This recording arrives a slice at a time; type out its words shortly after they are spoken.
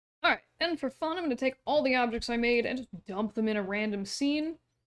And for fun, I'm going to take all the objects I made and just dump them in a random scene.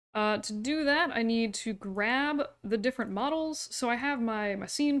 To do that, I need to grab the different models. So I have my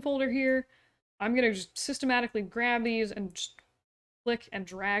scene folder here. I'm going to just systematically grab these and just click and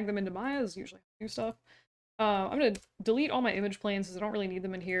drag them into Maya, is usually how I do stuff. I'm going to delete all my image planes because I don't really need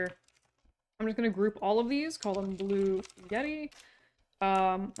them in here. I'm just going to group all of these, call them Blue Yeti.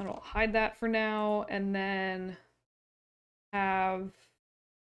 And I'll hide that for now, and then have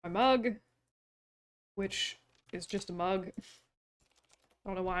my mug, which is just a mug. I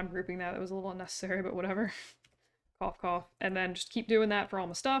don't know why I'm grouping that. That was a little unnecessary, but whatever. Cough, cough. And then just keep doing that for all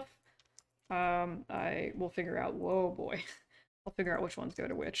my stuff. I will figure out... Whoa, boy. I'll figure out which ones go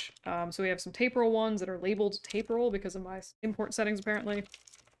to which. So we have some tape roll ones that are labeled tape roll because of my import settings, apparently.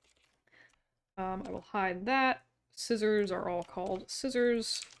 I will hide that. Scissors are all called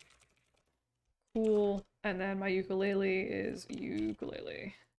scissors. Cool. And then my ukulele is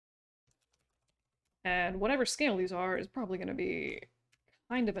ukulele. And whatever scale these are is probably going to be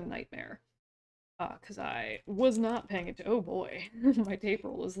kind of a nightmare. Because I was not paying attention. Oh boy, my tape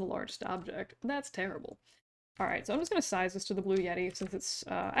roll is the largest object. That's terrible. Alright, so I'm just going to size this to the Blue Yeti since it's...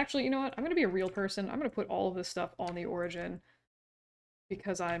 actually, you know what? I'm going to be a real person. I'm going to put all of this stuff on the origin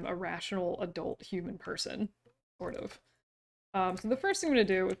because I'm a rational adult human person. Sort of. So the first thing I'm going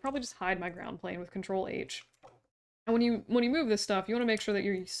to do is probably just hide my ground plane with Control H. And when you move this stuff, you want to make sure that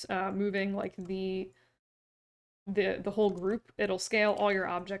you're moving like the whole group. It'll scale all your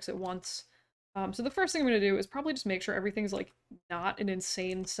objects at once. So the first thing I'm going to do is probably just make sure everything's like not an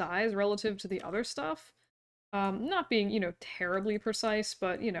insane size relative to the other stuff. Not being, you know, terribly precise,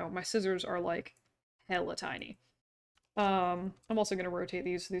 but, you know, my scissors are like hella tiny. I'm also going to rotate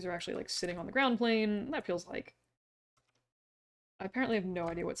these, so these are actually like sitting on the ground plane. That feels like... I apparently have no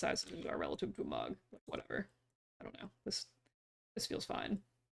idea what size scissors are relative to a mug. Like, whatever. I don't know. This feels fine.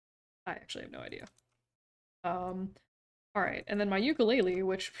 I actually have no idea. Alright, and then my ukulele,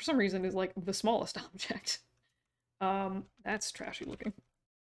 which for some reason is like the smallest object. That's trashy looking.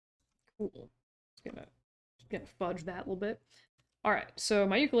 Cool. Just gonna fudge that a little bit. Alright, so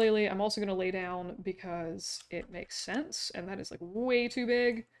my ukulele I'm also gonna lay down because it makes sense, and that is like way too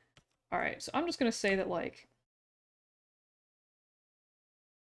big. Alright, so I'm just gonna say that like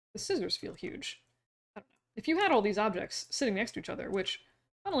the scissors feel huge. I don't know. If you had all these objects sitting next to each other, which,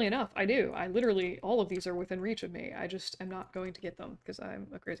 funnily enough, I do. I literally, all of these are within reach of me. I just am not going to get them because I'm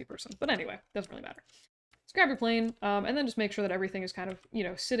a crazy person. But anyway, doesn't really matter. Just grab your plane, and then just make sure that everything is kind of, you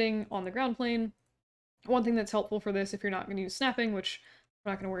know, sitting on the ground plane. One thing that's helpful for this, if you're not going to use snapping, which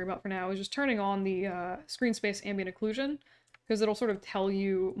we're not going to worry about for now, is just turning on the screen space ambient occlusion, because it'll sort of tell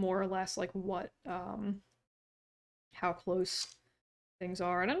you more or less, like, what, how close things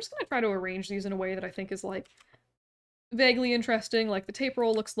are. And I'm just going to try to arrange these in a way that I think is, like, vaguely interesting. Like, the tape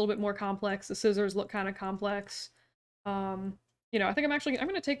roll looks a little bit more complex, the scissors look kind of complex. You know, I think I'm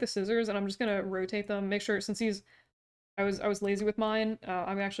going to take the scissors and I'm just going to rotate them, make sure, since these, I was lazy with mine,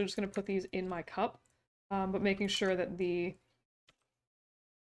 I'm actually just going to put these in my cup, but making sure that they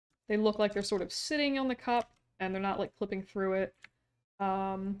look like they're sort of sitting on the cup and they're not, like, clipping through it.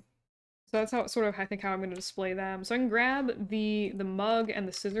 So that's how, sort of, I think, how I'm going to display them. So I can grab the mug and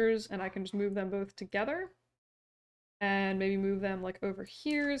the scissors, and I can just move them both together. And maybe move them, like, over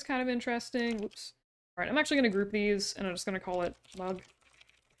here is kind of interesting. Whoops. Alright, I'm actually going to group these, and I'm just going to call it mug,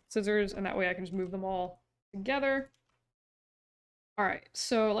 scissors, and that way I can just move them all together. Alright,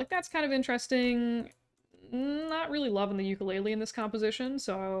 so, like, that's kind of interesting. Not really loving the ukulele in this composition,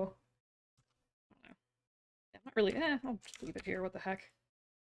 so... I don't know. Yeah, not really... I'll just leave it here, what the heck.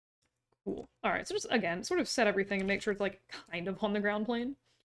 Cool. Alright, so just, again, sort of set everything and make sure it's, like, kind of on the ground plane.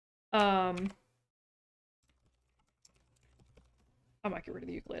 I might get rid of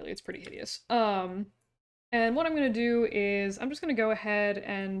the ukulele, it's pretty hideous. And what I'm going to do is, I'm just going to go ahead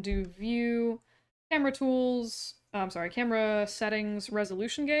and do view, camera tools, camera settings,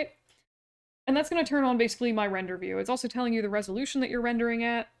 resolution gate. And that's going to turn on basically my render view. It's also telling you the resolution that you're rendering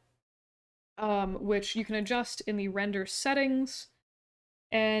at, which you can adjust in the render settings.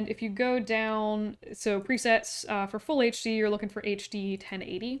 And if you go down, so presets, for full HD, you're looking for HD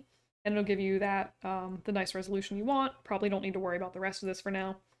 1080, and it'll give you that, the nice resolution you want. Probably don't need to worry about the rest of this for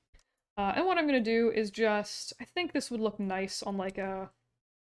now. And what I'm going to do is just, I think this would look nice on like a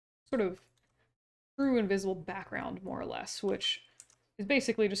sort of true invisible background, more or less, which is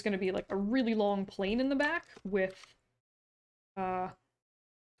basically just going to be like a really long plane in the back with sort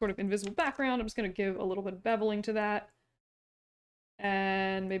of invisible background. I'm just going to give a little bit of beveling to that.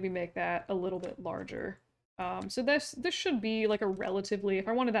 And maybe make that a little bit larger. So this should be like a relatively, if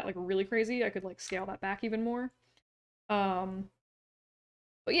I wanted that like really crazy, I could like scale that back even more.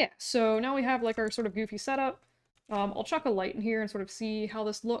 But yeah, so now we have like our sort of goofy setup. I'll chuck a light in here and sort of see how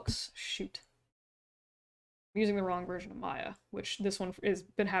this looks. Shoot. I'm using the wrong version of Maya, which this one has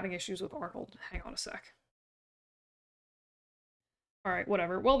been having issues with Arnold. Hang on a sec. Alright,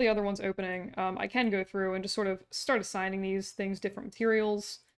 whatever. While the other one's opening, I can go through and just sort of start assigning these things different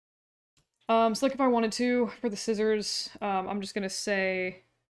materials. So like if I wanted to, for the scissors, I'm just gonna say,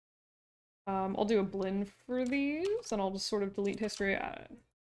 I'll do a blend for these, and I'll just sort of delete history. Alright,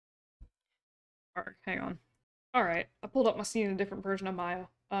 hang on. Alright, I pulled up my scene in a different version of Maya.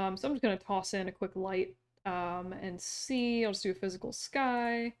 So I'm just gonna toss in a quick light, and see. I'll just do a physical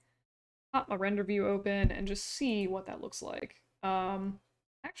sky, pop my render view open, and just see what that looks like.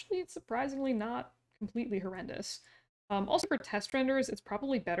 Actually, it's surprisingly not completely horrendous. Also for test renders, it's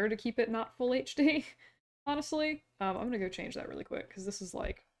probably better to keep it not full HD, honestly. I'm gonna go change that really quick, because this is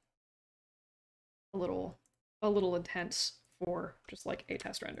like a little intense for just like a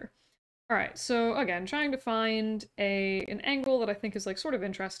test render. Alright, so again, trying to find an angle that I think is like sort of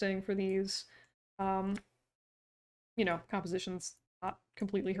interesting for these, you know, compositions, not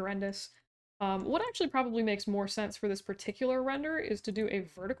completely horrendous. What actually probably makes more sense for this particular render is to do a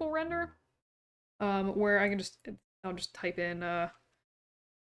vertical render, where I'll just type in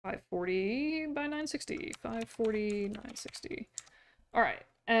 540 by 960, 540, 960. All right,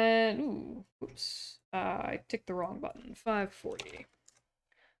 and ooh, oops, I ticked the wrong button, 540.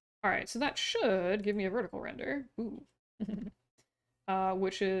 All right, so that should give me a vertical render. Ooh.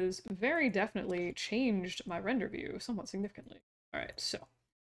 Which is very definitely changed my render view somewhat significantly. All right, so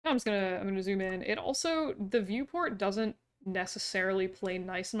I'm gonna zoom in. It also, the viewport doesn't necessarily play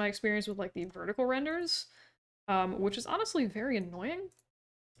nice in my experience with like the vertical renders, which is honestly very annoying.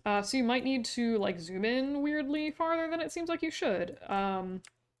 So you might need to like zoom in weirdly farther than it seems like you should.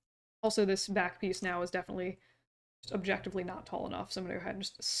 Also this back piece now is definitely just objectively not tall enough, so I'm gonna go ahead and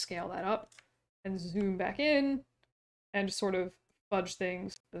just scale that up and zoom back in and just sort of fudge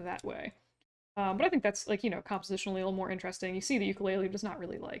things that way. But I think that's, like, you know, compositionally a little more interesting. You see the ukulele does not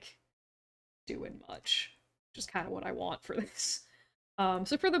really, like, doing much. Just kind of what I want for this.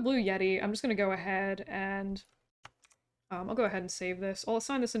 So for the Blue Yeti, I'm just going to go ahead and I'll go ahead and save this. I'll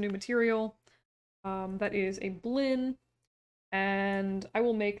assign this a new material. That is a blin. And I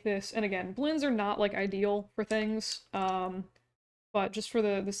will make this, and again, blins are not, like, ideal for things. But just for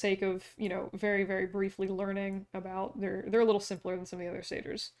the sake of, you know, very, very briefly learning about, they're a little simpler than some of the other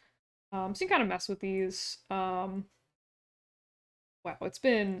stagers. So you can kind of mess with these. Wow, it's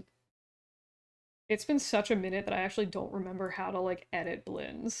been such a minute that I actually don't remember how to like edit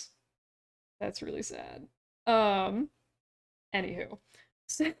blends. That's really sad. Anywho.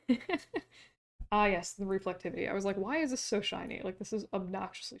 Ah yes, the reflectivity. I was like, why is this so shiny? Like this is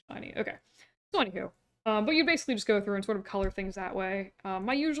obnoxiously shiny. Okay. So anywho. But you basically just go through and sort of color things that way.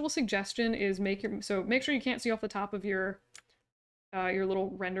 My usual suggestion is make sure you can't see off the top of your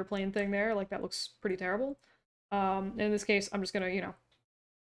little render plane thing there. Like, that looks pretty terrible. In this case, I'm just gonna, you know,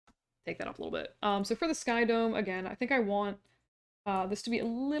 take that up a little bit. So for the Sky Dome, again, I think I want this to be a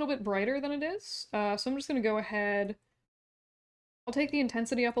little bit brighter than it is. So I'm just gonna go ahead. I'll take the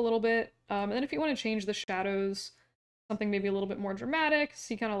intensity up a little bit. And then if you want to change the shadows, something maybe a little bit more dramatic,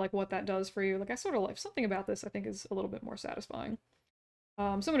 see kind of like what that does for you. Like, I sort of like something about this I think is a little bit more satisfying. So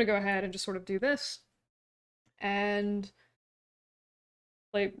I'm gonna go ahead and just sort of do this. And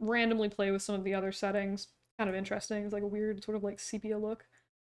like randomly play with some of the other settings. Kind of interesting. It's like a weird sort of like sepia look.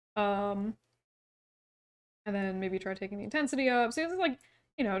 And then maybe try taking the intensity up. So it's like,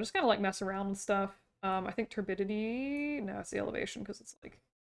 you know, just kind of like mess around with stuff. I think turbidity, no, it's the elevation because it's like,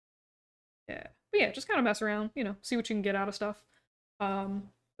 yeah. But yeah, just kind of mess around, you know, see what you can get out of stuff. But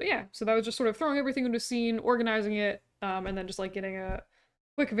yeah, so that was just sort of throwing everything into a scene, organizing it, and then just like getting a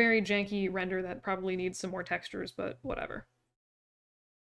quick, very janky render that probably needs some more textures, but whatever.